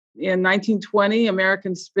in 1920,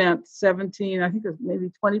 Americans spent 17, I think it was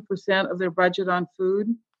maybe 20% of their budget on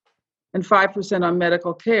food and 5% on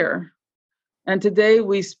medical care. And today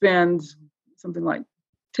we spend something like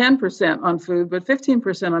 10% on food, but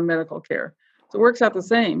 15% on medical care. So it works out the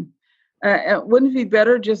same. Wouldn't it be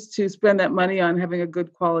better just to spend that money on having a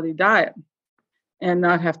good quality diet and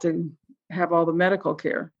not have to have all the medical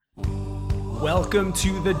care? Welcome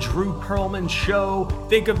to the Drew Perlman Show.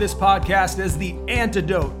 Think of this podcast as the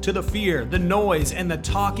antidote to the fear, the noise, and the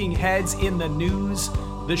talking heads in the news.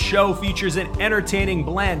 The show features an entertaining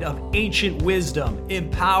blend of ancient wisdom,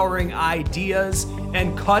 empowering ideas,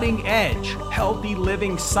 and cutting-edge, healthy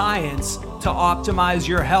living science to optimize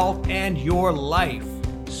your health and your life.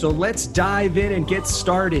 So let's dive in and get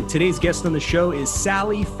started. Today's guest on the show is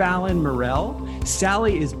Fallon Morrell.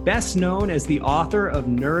 Sally is best known as the author of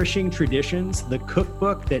Nourishing Traditions, the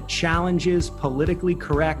cookbook that challenges politically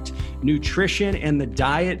correct nutrition and the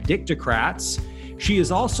diet dictocrats. She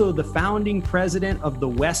is also the founding president of the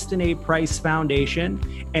Weston A. Price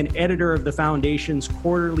Foundation and editor of the foundation's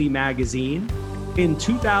quarterly magazine. In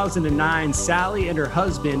 2009, Sally and her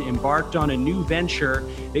husband embarked on a new venture.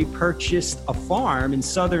 They purchased a farm in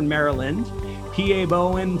southern Maryland. P.A.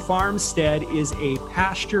 Bowen Farmstead is a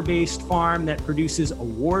pasture-based farm that produces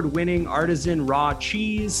award-winning artisan raw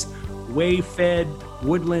cheese, whey-fed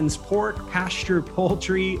woodlands pork, pastured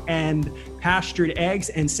poultry, and pastured eggs.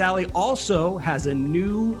 And Sally also has a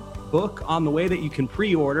new book on the way that you can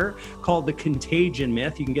pre-order called The Contagion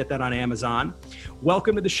Myth. You can get that on Amazon.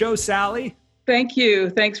 Welcome to the show, Sally. Thank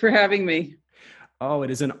you. Thanks for having me. Oh,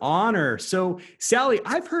 it is an honor. So, Sally,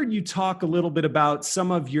 I've heard you talk a little bit about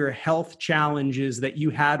some of your health challenges that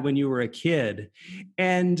you had when you were a kid.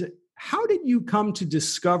 And how did you come to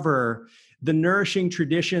discover the Nourishing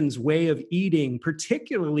Traditions way of eating,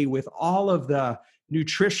 particularly with all of the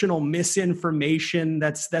nutritional misinformation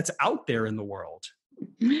that's out there in the world?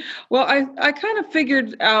 Well, I kind of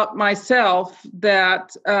figured out myself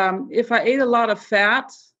that if I ate a lot of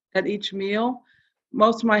fat at each meal,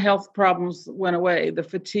 most of my health problems went away. The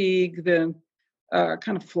fatigue, the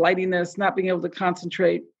kind of flightiness, not being able to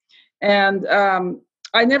concentrate. And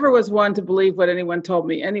I never was one to believe what anyone told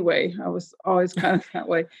me anyway. I was always kind of that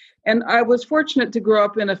way. And I was fortunate to grow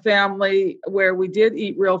up in a family where we did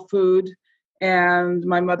eat real food, and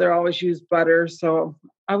my mother always used butter, so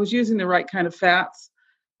I was using the right kind of fats.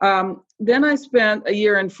 Then I spent a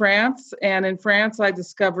year in France, and in France I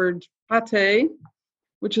discovered pâté,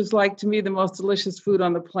 which is like, to me, the most delicious food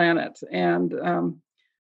on the planet. And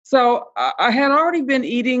so I had already been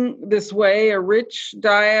eating this way, a rich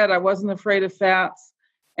diet. I wasn't afraid of fats.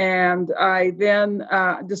 And I then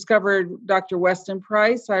discovered Dr. Weston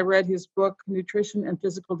Price. I read his book, Nutrition and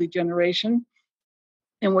Physical Degeneration,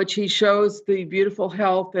 in which he shows the beautiful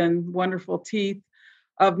health and wonderful teeth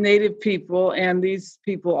of Native people. And these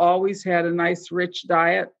people always had a nice, rich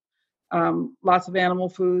diet. Lots of animal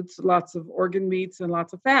foods, lots of organ meats, and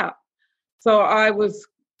lots of fat. So I was,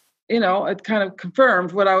 it kind of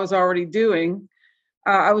confirmed what I was already doing.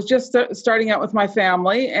 I was just starting out with my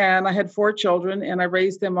family, and I had 4 children, and I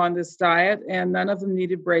raised them on this diet, and none of them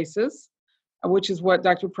needed braces, which is what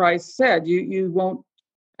Dr. Price said. You won't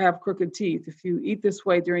have crooked teeth if you eat this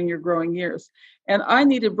way during your growing years. And I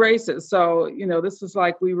needed braces. So, this was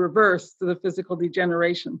like we reversed the physical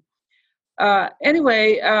degeneration.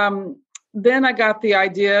 Then I got the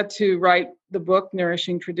idea to write the book,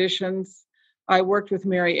 Nourishing Traditions. I worked with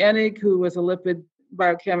Mary Enig, who was a lipid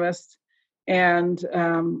biochemist, and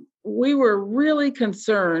we were really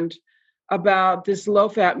concerned about this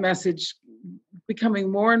low-fat message becoming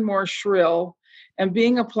more and more shrill and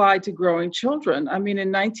being applied to growing children. I mean,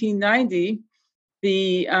 in 1990,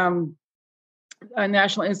 the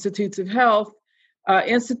National Institutes of Health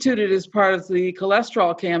instituted as part of the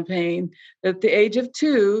cholesterol campaign that at the age of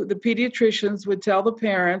 2, the pediatricians would tell the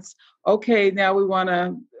parents, okay, now we want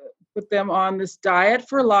to put them on this diet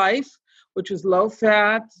for life, which was low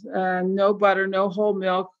fat, no butter, no whole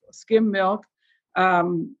milk, skim milk.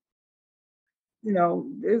 It's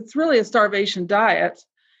really a starvation diet.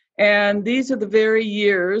 And these are the very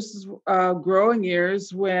years, growing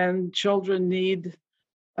years, when children need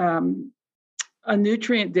a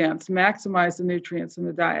nutrient dense, maximize the nutrients in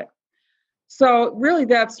the diet. So really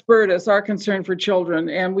that spurred us, our concern for children.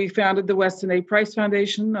 And we founded the Weston A. Price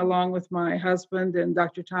Foundation along with my husband and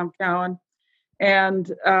Dr. Tom Cowan.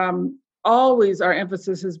 And always our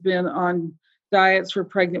emphasis has been on diets for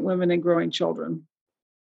pregnant women and growing children,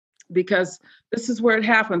 because this is where it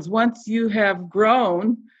happens. Once you have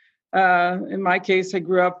grown, in my case, I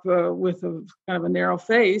grew up with a kind of a narrow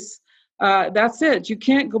face. That's it. You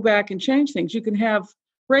can't go back and change things. You can have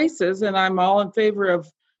braces, and I'm all in favor of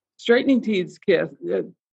straightening kids'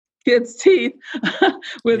 teeth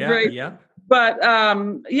with Yeah, braces. yeah. But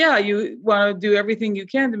yeah, you want to do everything you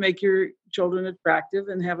can to make your children attractive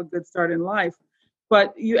and have a good start in life.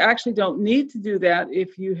 But you actually don't need to do that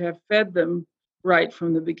if you have fed them right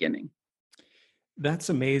from the beginning. That's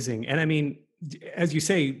amazing. And I mean, as you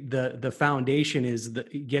say, the foundation is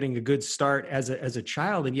getting a good start as a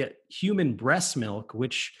child, and yet human breast milk,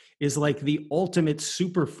 which is like the ultimate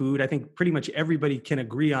superfood. I think pretty much everybody can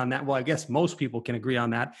agree on that. Well, I guess most people can agree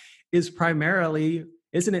on that. Is primarily,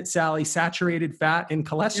 isn't it, Sally, saturated fat and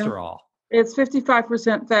Yeah. cholesterol? It's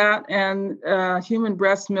 55% fat, and human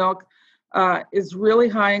breast milk is really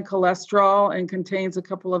high in cholesterol and contains a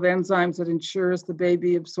couple of enzymes that ensures the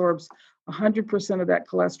baby absorbs 100% of that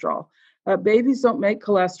cholesterol. Babies don't make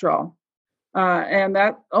cholesterol, and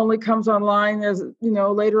that only comes online as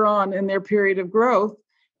later on in their period of growth.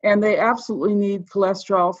 And they absolutely need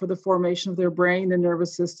cholesterol for the formation of their brain and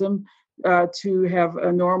nervous system, to have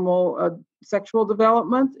a normal sexual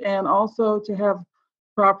development, and also to have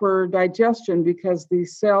proper digestion, because the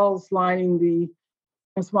cells lining the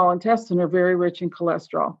small intestine are very rich in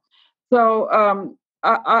cholesterol. So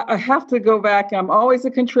I have to go back. I'm always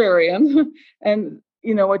a contrarian. And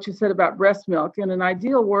what you said about breast milk. In an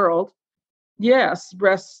ideal world, yes,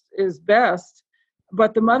 breast is best,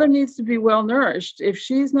 but the mother needs to be well nourished. If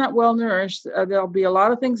she's not well nourished, there'll be a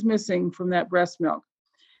lot of things missing from that breast milk.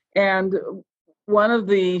 And one of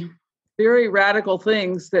the very radical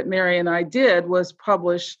things that Mary and I did was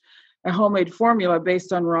publish a homemade formula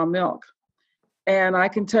based on raw milk. And I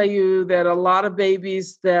can tell you that a lot of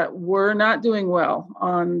babies that were not doing well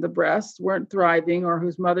on the breast, weren't thriving, or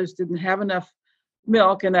whose mothers didn't have enough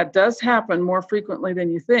milk, and that does happen more frequently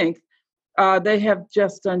than you think, they have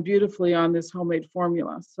just done beautifully on this homemade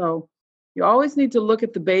formula. So you always need to look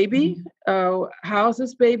at the baby. How's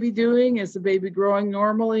this baby doing? Is the baby growing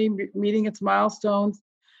normally, meeting its milestones?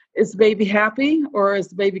 Is the baby happy, or is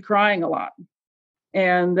the baby crying a lot?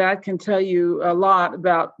 And that can tell you a lot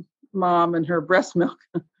about mom and her breast milk.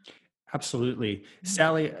 Absolutely.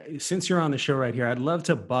 Sally, since you're on the show right here, I'd love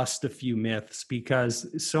to bust a few myths,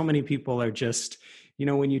 because so many people are just,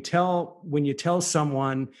 when you tell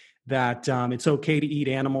someone that it's okay to eat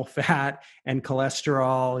animal fat and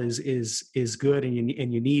cholesterol is good,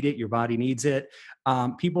 and you need it, your body needs it.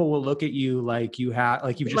 People will look at you like you've just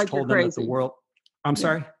Like you're told them that the crazy. world. I'm Yeah.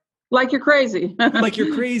 sorry. Like you're crazy. Like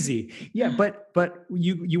you're crazy. Yeah. But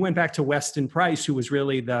you went back to Weston Price, who was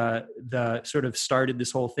really the sort of started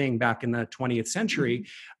this whole thing back in the 20th century.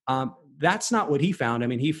 That's not what he found. I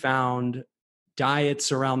mean, he found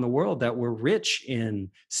diets around the world that were rich in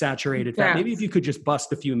saturated fat. Maybe if you could just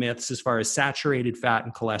bust a few myths as far as saturated fat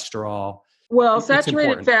and cholesterol. Well,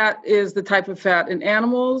 saturated fat is the type of fat in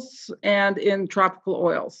animals and in tropical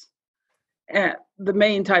oils, and the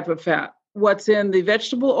main type of fat. What's in the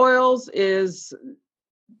vegetable oils is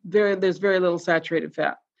there's very little saturated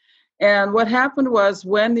fat. And what happened was,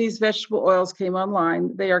 when these vegetable oils came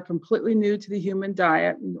online, they are completely new to the human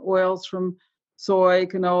diet. And oils from soy,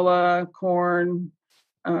 canola, corn,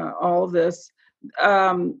 all of this.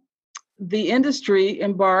 The industry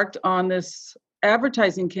embarked on this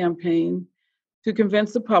advertising campaign to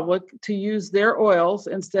convince the public to use their oils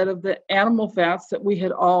instead of the animal fats that we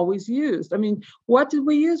had always used. I mean, what did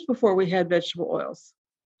we use before we had vegetable oils?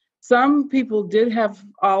 Some people did have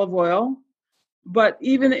olive oil, but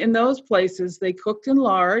even in those places, they cooked in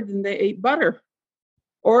lard and they ate butter,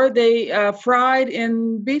 or they fried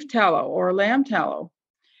in beef tallow or lamb tallow.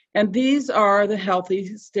 And these are the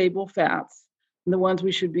healthy, stable fats, and the ones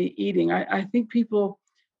we should be eating. I think people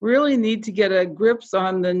really need to get a grips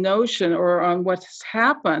on the notion, or on what's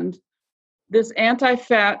happened. This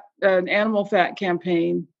anti-fat animal fat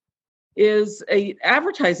campaign is an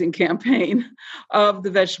advertising campaign of the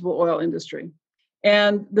vegetable oil industry.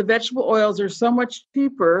 And the vegetable oils are so much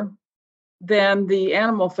cheaper than the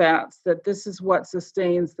animal fats that this is what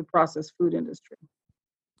sustains the processed food industry.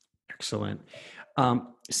 Excellent.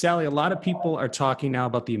 Sally, a lot of people are talking now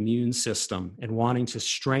about the immune system and wanting to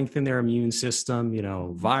strengthen their immune system,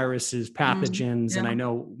 viruses, pathogens. And I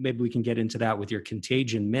know maybe we can get into that with your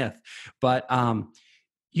contagion myth, but,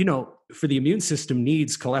 for the immune system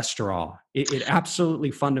needs cholesterol. It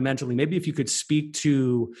absolutely fundamentally, maybe if you could speak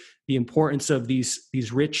to the importance of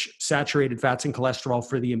these rich saturated fats and cholesterol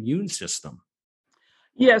for the immune system.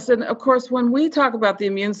 Yes. And of course, when we talk about the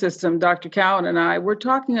immune system, Dr. Cowan and I, we're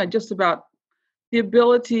talking just about the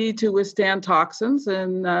ability to withstand toxins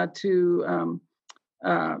and to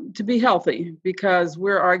be healthy, because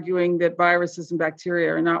we're arguing that viruses and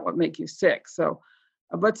bacteria are not what make you sick. So,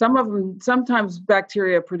 but sometimes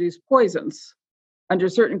bacteria produce poisons. under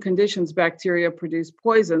certain conditions, bacteria produce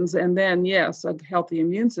poisons. And then, yes, a healthy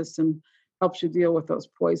immune system helps you deal with those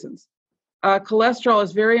poisons. Cholesterol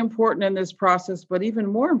is very important in this process, but even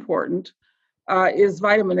more important is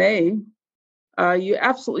vitamin A. You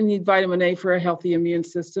absolutely need vitamin A for a healthy immune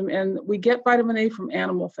system. And we get vitamin A from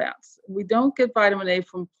animal fats. We don't get vitamin A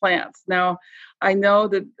from plants. Now, I know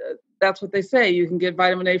that that's what they say. You can get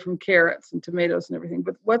vitamin A from carrots and tomatoes and everything.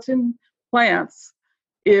 But what's in plants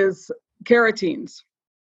is carotenes.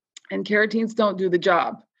 And carotenes don't do the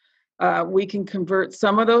job. We can convert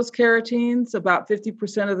some of those carotenes. About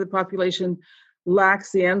 50% of the population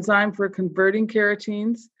lacks the enzyme for converting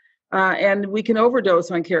carotenes. And we can overdose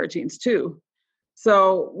on carotenes too.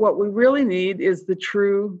 So what we really need is the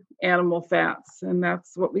true animal fats, and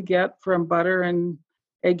that's what we get from butter and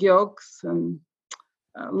egg yolks and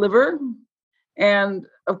liver. And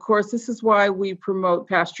of course, this is why we promote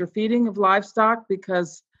pasture feeding of livestock,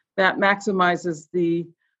 because that maximizes the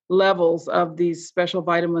levels of these special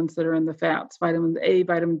vitamins that are in the fats: vitamin A,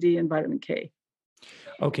 vitamin D, and vitamin K.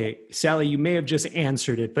 Okay, Sally, you may have just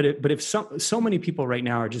answered it, but if so many people right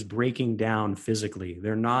now are just breaking down physically,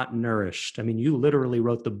 they're not nourished. I mean, you literally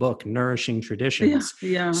wrote the book, Nourishing Traditions.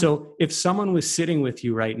 Yeah. So if someone was sitting with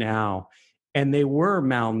you right now and they were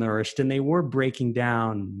malnourished and they were breaking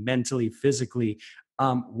down mentally, physically,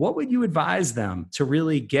 what would you advise them to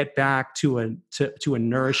really get back to a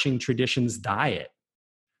Nourishing Traditions diet?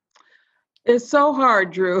 It's so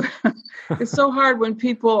hard, Drew. It's so hard when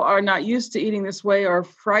people are not used to eating this way, or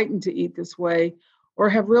frightened to eat this way, or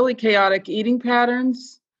have really chaotic eating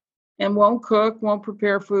patterns and won't cook, won't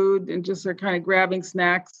prepare food, and just are kind of grabbing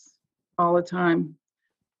snacks all the time.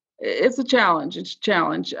 It's a challenge. It's a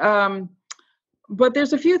challenge. But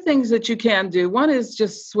there's a few things that you can do. One is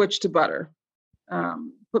just switch to butter.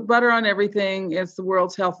 Put butter on everything. It's the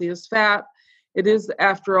world's healthiest fat. It is,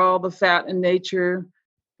 after all, the fat in nature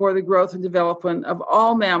for the growth and development of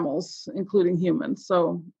all mammals, including humans.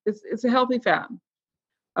 So it's a healthy fat.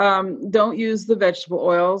 Don't use the vegetable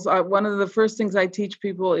oils. One of the first things I teach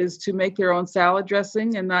people is to make their own salad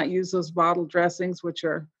dressing and not use those bottled dressings, which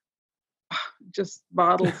are just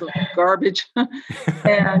bottles of garbage.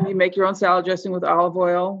 And you make your own salad dressing with olive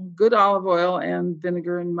oil, good olive oil, and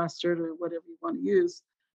vinegar and mustard or whatever you want to use.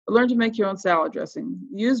 But learn to make your own salad dressing.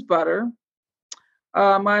 Use butter.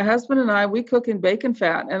 My husband and I, we cook in bacon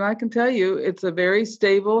fat, and I can tell you it's a very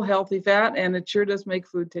stable, healthy fat, and it sure does make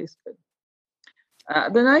food taste good.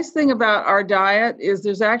 The nice thing about our diet is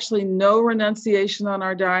there's actually no renunciation on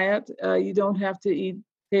our diet. You don't have to eat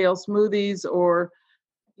kale smoothies or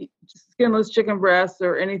skinless chicken breasts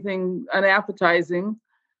or anything unappetizing.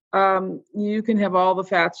 You can have all the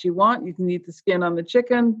fats you want. You can eat the skin on the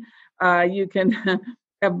chicken. You can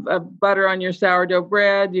have butter on your sourdough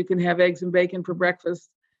bread. You can have eggs and bacon for breakfast.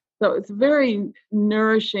 So it's a very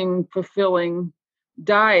nourishing, fulfilling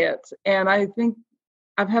diet. And I think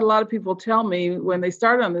I've had a lot of people tell me when they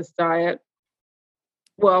started on this diet,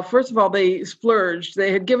 well, first of all, they splurged.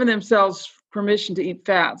 They had given themselves permission to eat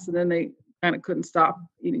fats, and then they kind of couldn't stop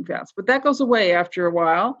eating fats. But that goes away after a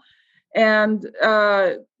while. And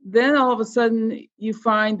then all of a sudden, you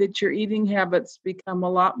find that your eating habits become a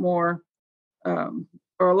lot more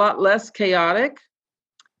or a lot less chaotic.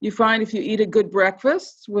 You find if you eat a good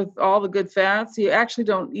breakfast with all the good fats, you actually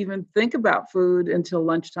don't even think about food until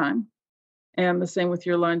lunchtime. And the same with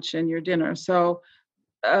your lunch and your dinner. So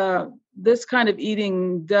this kind of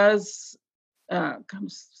eating does kind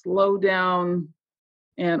of slow down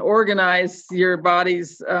and organize your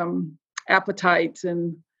body's appetite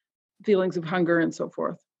and feelings of hunger and so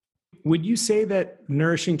forth. Would you say that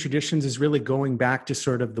Nourishing Traditions is really going back to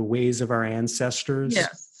sort of the ways of our ancestors?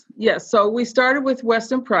 Yes. So we started with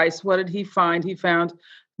Weston Price. What did he find? He found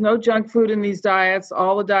no junk food in these diets.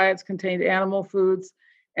 All the diets contained animal foods,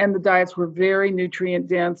 and the diets were very nutrient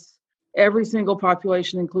dense. Every single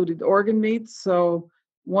population included organ meats. So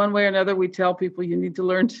one way or another, we tell people you need to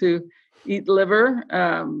learn to eat liver.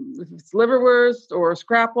 If it's liverwurst or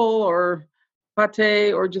scrapple or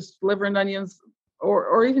pate or just liver and onions,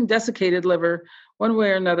 or even desiccated liver, one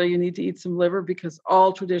way or another, you need to eat some liver, because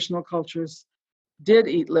all traditional cultures did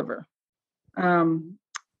eat liver.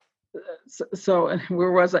 So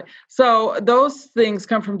where was I? So those things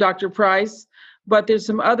come from Dr. Price, but there's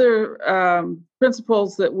some other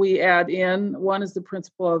principles that we add in. One is the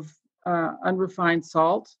principle of unrefined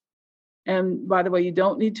salt. And by the way, you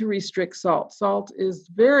don't need to restrict salt. Salt is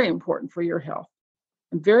very important for your health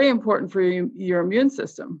and very important for your immune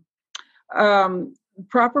system.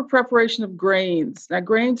 Proper preparation of grains. Now,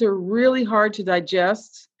 grains are really hard to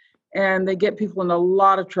digest, and they get people in a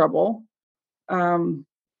lot of trouble.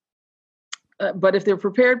 But if they're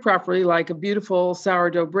prepared properly, like a beautiful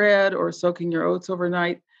sourdough bread or soaking your oats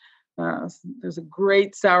overnight, there's a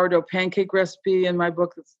great sourdough pancake recipe in my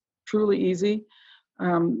book that's truly easy.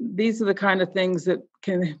 These are the kind of things that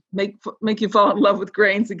can make you fall in love with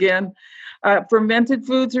grains again. Fermented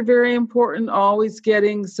foods are very important. Always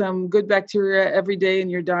getting some good bacteria every day in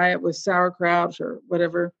your diet with sauerkraut or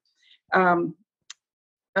whatever. Bone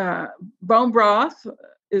broth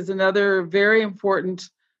is another very important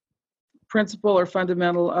principle or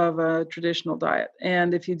fundamental of a traditional diet.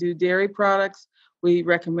 And if you do dairy products, we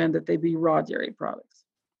recommend that they be raw dairy products.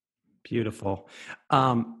 Beautiful.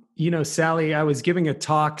 Sally, I was giving a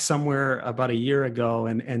talk somewhere about a year ago,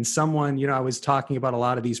 and someone, I was talking about a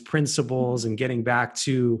lot of these principles and getting back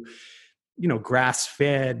to,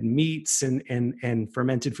 grass-fed meats and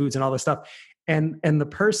fermented foods and all this stuff. And the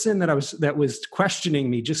person that was questioning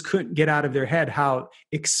me just couldn't get out of their head how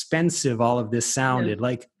expensive all of this sounded. Yeah.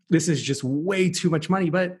 Like, this is just way too much money.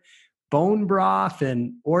 But bone broth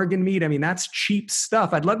and organ meat, I mean, that's cheap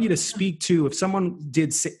stuff. I'd love you to speak to, if someone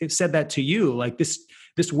said that to you, like this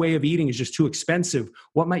way of eating is just too expensive,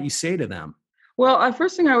 what might you say to them? Well,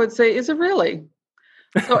 first thing I would say, is it really?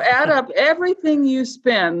 So add up everything you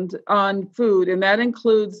spend on food, and that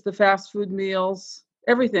includes the fast food meals,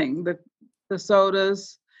 everything, the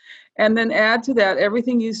sodas, and then add to that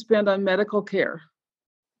everything you spend on medical care.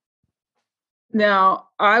 Now,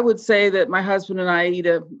 I would say that my husband and I eat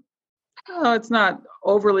it's not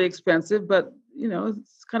overly expensive, but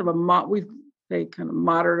it's kind of we pay kind of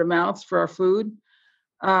moderate amounts for our food.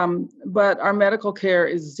 But our medical care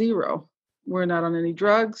is zero. We're not on any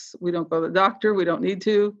drugs. We don't go to the doctor. We don't need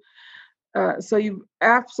to. So you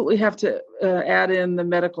absolutely have to add in the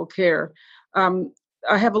medical care.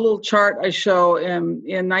 I have a little chart I show. In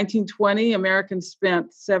 1920, Americans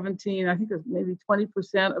spent I think it was maybe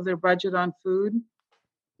 20% of their budget on food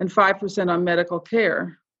and 5% on medical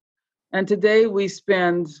care. And today we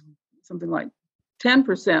spend something like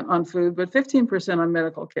 10% on food, but 15% on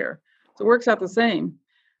medical care. So it works out the same.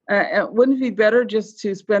 Wouldn't it be better just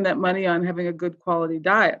to spend that money on having a good quality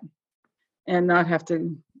diet and not have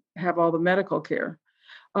to have all the medical care?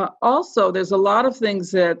 Also, there's a lot of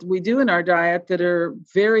things that we do in our diet that are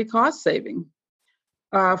very cost saving.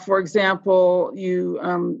 For example,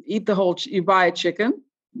 you you buy a chicken,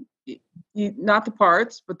 not the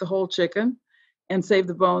parts, but the whole chicken, and save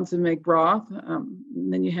the bones and make broth.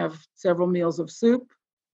 And then you have several meals of soup,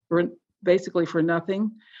 basically for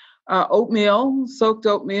nothing. Soaked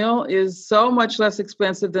oatmeal is so much less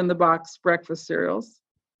expensive than the box breakfast cereals.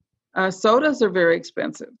 Sodas are very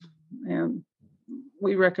expensive, and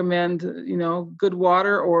we recommend, good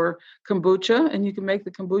water or kombucha, and you can make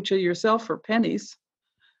the kombucha yourself for pennies.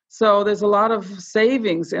 So there's a lot of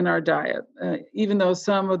savings in our diet, even though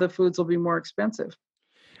some of the foods will be more expensive.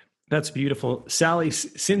 That's beautiful. Sally,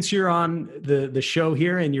 since you're on the show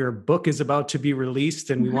here and your book is about to be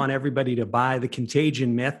released and we want everybody to buy The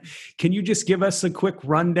Contagion Myth, can you just give us a quick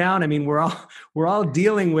rundown? I mean, we're all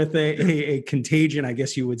dealing with a contagion, I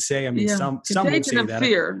guess you would say. I mean, some would say that.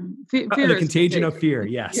 Fear. The contagion of fear,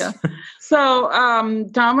 yes. Yeah. So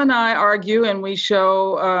Tom and I argue, and we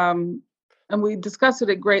show, and we discuss it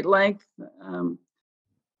at great length,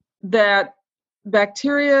 that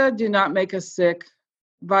bacteria do not make us sick.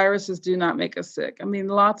 Viruses do not make us sick. I mean,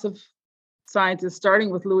 lots of scientists,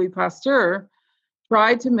 starting with Louis Pasteur,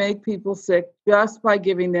 tried to make people sick just by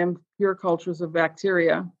giving them pure cultures of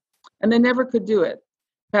bacteria, and they never could do it.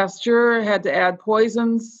 Pasteur had to add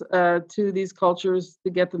poisons to these cultures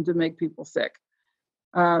to get them to make people sick.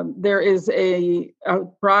 There is a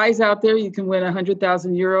prize out there. You can win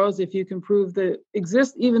 100,000 euros if you can prove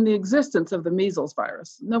even the existence of the measles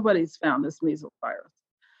virus. Nobody's found this measles virus.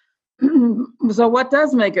 So what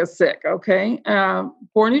does make us sick? Okay,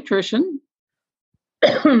 poor nutrition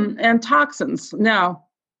and toxins. Now,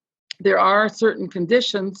 there are certain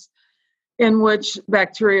conditions in which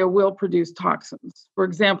bacteria will produce toxins. For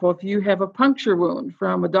example, if you have a puncture wound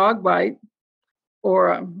from a dog bite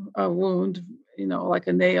or a wound, like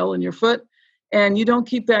a nail in your foot, and you don't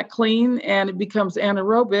keep that clean and it becomes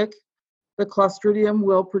anaerobic, the Clostridium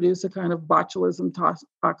will produce a kind of botulism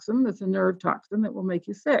toxin. That's a nerve toxin that will make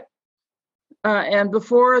you sick. And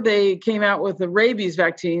before they came out with the rabies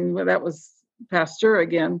vaccine, that was Pasteur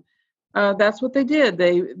again, that's what they did.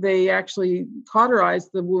 They actually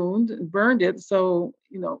cauterized the wound and burned it, so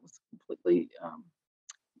it was completely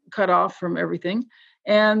cut off from everything,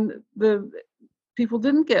 and the people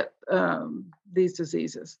didn't get these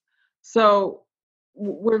diseases. So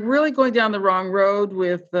we're really going down the wrong road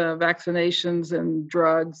with vaccinations and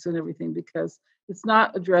drugs and everything, because it's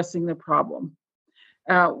not addressing the problem.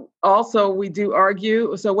 Also, we do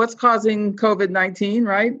argue. So what's causing COVID-19,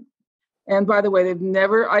 right? And by the way, they've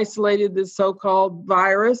never isolated this so-called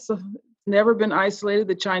virus. It's never been isolated.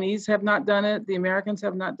 The Chinese have not done it. The Americans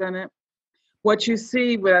have not done it. What you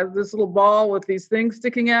see with this little ball with these things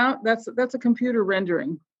sticking out, that's a computer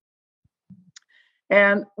rendering.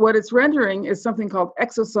 And what it's rendering is something called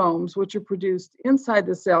exosomes, which are produced inside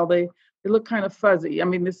the cell. They look kind of fuzzy. I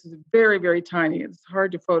mean, this is very, very tiny. It's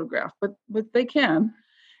hard to photograph, but they can.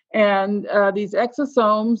 And these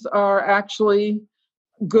exosomes are actually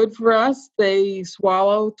good for us. They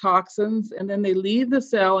swallow toxins, and then they leave the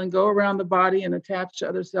cell and go around the body and attach to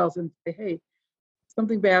other cells and say, hey,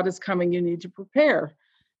 something bad is coming, you need to prepare.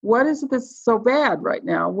 What is it that's so bad right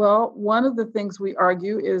now? Well, one of the things we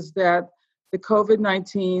argue is that the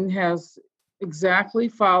COVID-19 has exactly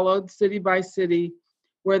followed city by city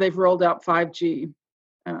where they've rolled out 5G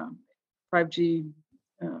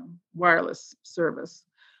wireless service,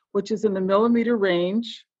 which is in the millimeter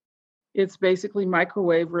range. It's basically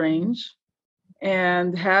microwave range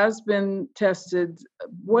and has been tested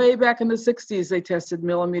way back in the 60s. They tested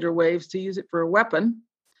millimeter waves to use it for a weapon.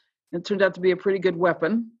 It turned out to be a pretty good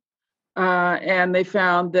weapon. And they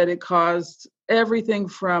found that it caused everything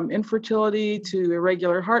from infertility to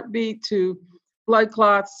irregular heartbeat to blood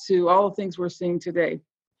clots to all the things we're seeing today.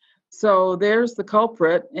 So there's the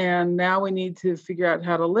culprit, and now we need to figure out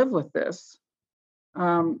how to live with this.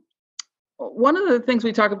 One of the things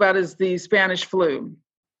we talk about is the Spanish flu,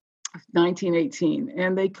 1918,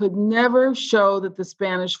 and they could never show that the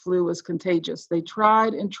Spanish flu was contagious. They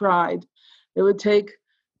tried and tried. They would take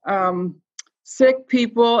sick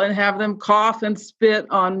people and have them cough and spit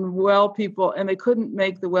on well people, and they couldn't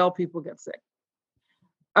make the well people get sick.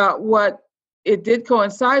 What it did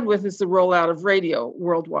coincide with is the rollout of radio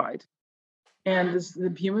worldwide. And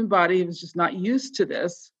the human body was just not used to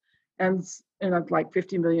this. And like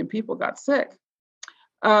 50 million people got sick.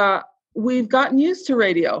 We've gotten used to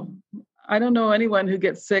radio. I don't know anyone who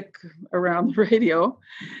gets sick around the radio.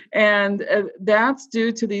 And that's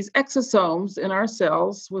due to these exosomes in our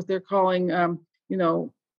cells, what they're calling,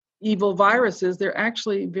 evil viruses. They're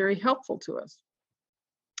actually very helpful to us.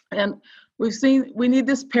 And we need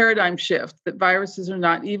this paradigm shift that viruses are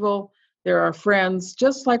not evil. They're our friends,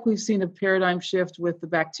 just like we've seen a paradigm shift with the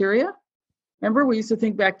bacteria. Remember, we used to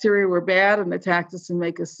think bacteria were bad and attacked us and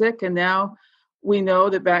make us sick. And now we know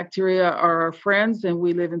that bacteria are our friends, and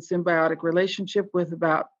we live in symbiotic relationship with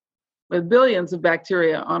billions of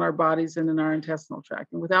bacteria on our bodies and in our intestinal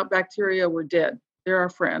tract. And without bacteria, we're dead. They're our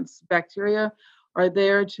friends. Bacteria are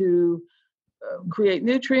there to create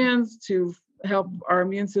nutrients, to help our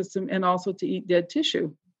immune system, and also to eat dead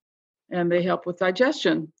tissue. And they help with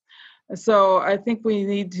digestion. So I think we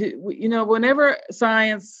need to, whenever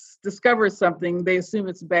science discovers something, they assume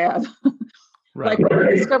it's bad. Right. Like when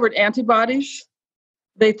they discovered antibodies,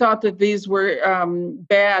 they thought that these were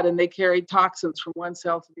bad, and they carried toxins from one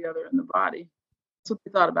cell to the other in the body. That's what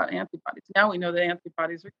they thought about antibodies. Now we know that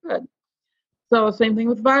antibodies are good. So same thing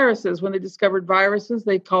with viruses. When they discovered viruses,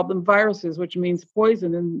 they called them viruses, which means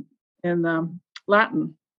poison in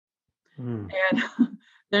Latin. And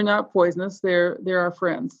they're not poisonous. They're our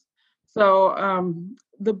friends. So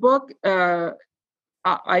the book,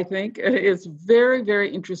 I think, is very,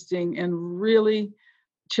 very interesting and really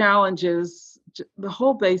challenges the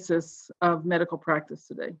whole basis of medical practice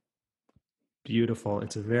today. Beautiful.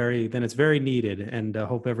 It's very needed, and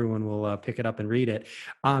hope everyone will pick it up and read it.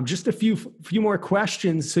 Just a few more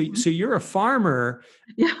questions. So you're a farmer.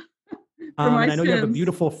 Yeah. And I know you have a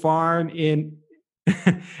beautiful farm in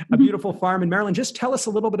Maryland. Just tell us a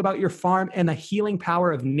little bit about your farm and the healing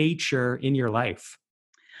power of nature in your life.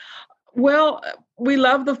 Well, we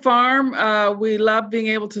love the farm. We love being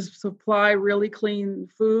able to supply really clean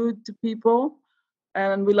food to people.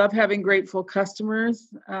 And we love having grateful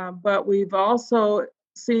customers. But we've also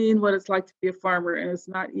seen what it's like to be a farmer, and it's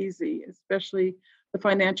not easy, especially the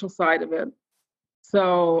financial side of it.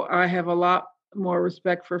 So I have a lot more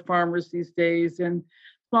respect for farmers these days, and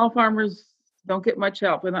small farmers don't get much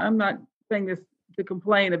help. And I'm not saying this to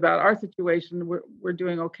complain about our situation. We're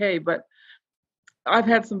doing okay, but I've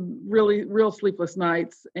had some real sleepless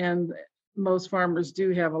nights, and most farmers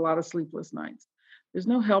do have a lot of sleepless nights. There's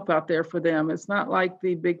no help out there for them. It's not like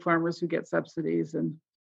the big farmers who get subsidies and,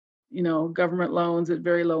 government loans at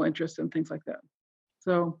very low interest and things like that.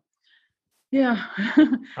 So, yeah.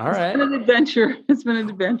 All right. It's been an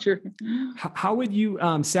adventure. How would you,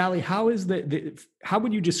 Sally, how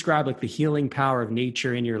would you describe like the healing power of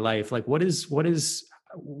nature in your life? Like why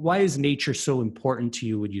is nature so important to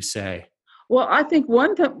you, would you say? Well, I think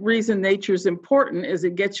one reason nature is important is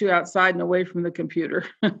it gets you outside and away from the computer.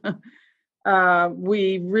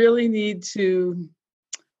 We really need to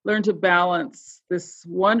learn to balance this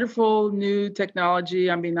wonderful new technology.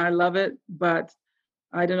 I mean, I love it, but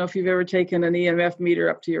I don't know if you've ever taken an EMF meter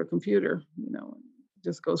up to your computer. It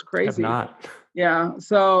just goes crazy. Have not. Yeah.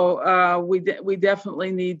 So we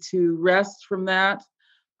definitely need to rest from that.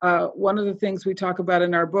 One of the things we talk about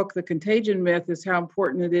in our book, The Contagion Myth, is how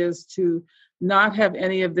important it is to not have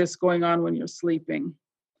any of this going on when you're sleeping.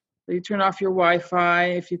 So you turn off your Wi-Fi.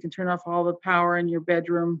 If you can turn off all the power in your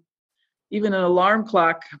bedroom, even an alarm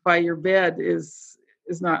clock by your bed is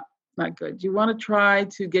not good. You want to try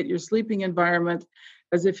to get your sleeping environment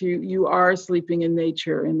as if you are sleeping in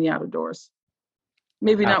nature in the outdoors.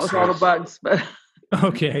 Maybe not with all the bugs, but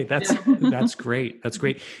okay, that's great. That's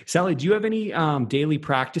great. Sally, do you have any daily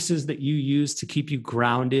practices that you use to keep you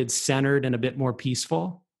grounded, centered, and a bit more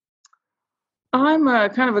peaceful? I'm a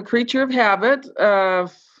kind of a creature of habit.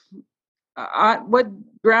 What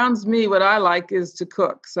grounds me, what I like, is to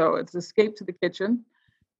cook. So it's escape to the kitchen.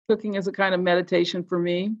 Cooking is a kind of meditation for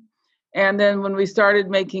me. And then when we started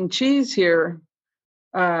making cheese here,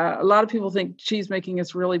 a lot of people think cheese making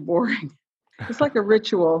is really boring. It's like a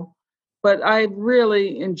ritual, but I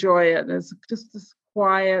really enjoy it. It's just this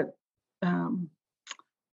quiet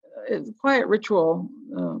ritual,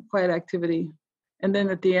 quiet activity. And then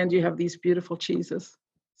at the end, you have these beautiful cheeses.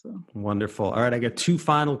 So. Wonderful. All right. I got two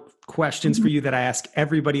final questions for you that I ask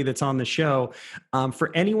everybody that's on the show. For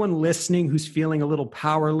anyone listening who's feeling a little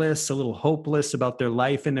powerless, a little hopeless about their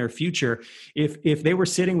life and their future, if they were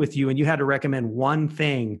sitting with you and you had to recommend one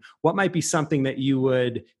thing, what might be something that you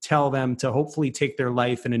would tell them to hopefully take their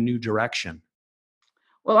life in a new direction?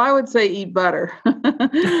 Well, I would say eat butter.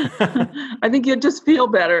 I think you'll just feel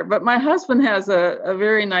better. But my husband has a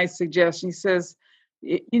very nice suggestion. He says,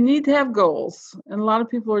 you need to have goals. And a lot of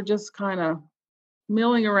people are just kind of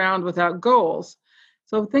milling around without goals.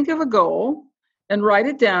 So think of a goal and write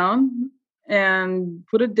it down and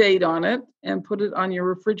put a date on it and put it on your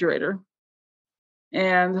refrigerator.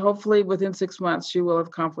 And hopefully within 6 months, you will have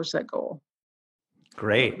accomplished that goal.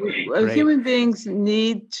 Great. Human beings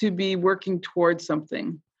need to be working towards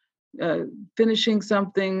something, finishing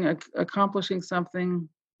something, accomplishing something,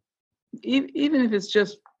 even if it's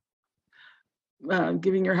just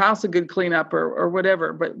giving your house a good cleanup or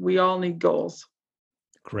whatever, but we all need goals.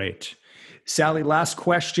 Great. Sally, last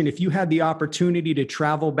question. If you had the opportunity to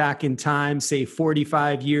travel back in time, say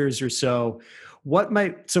 45 years or so, what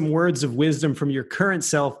might some words of wisdom from your current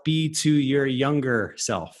self be to your younger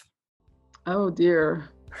self? Oh, dear.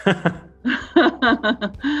 Well,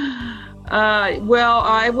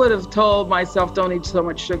 I would have told myself, don't eat so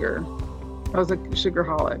much sugar. I was a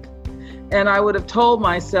sugarholic. And I would have told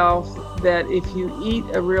myself that if you eat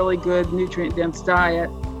a really good nutrient-dense diet,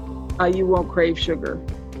 you won't crave sugar,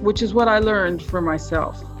 which is what I learned for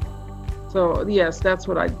myself. So yes, that's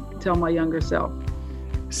what I'd tell my younger self.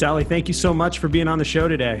 Sally, thank you so much for being on the show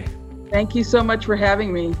today. Thank you so much for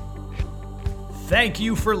having me. Thank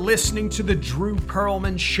you for listening to the Drew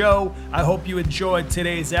Perlman Show. I hope you enjoyed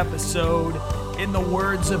today's episode. In the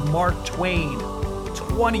words of Mark Twain,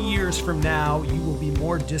 20 years from now, you will be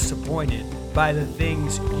more disappointed by the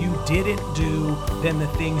things you didn't do than the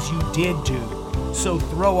things you did do. So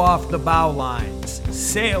throw off the bow lines,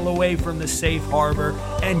 sail away from the safe harbor,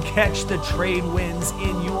 and catch the trade winds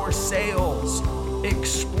in your sails.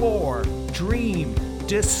 Explore, dream,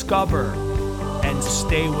 discover, and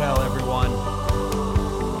stay well, everyone.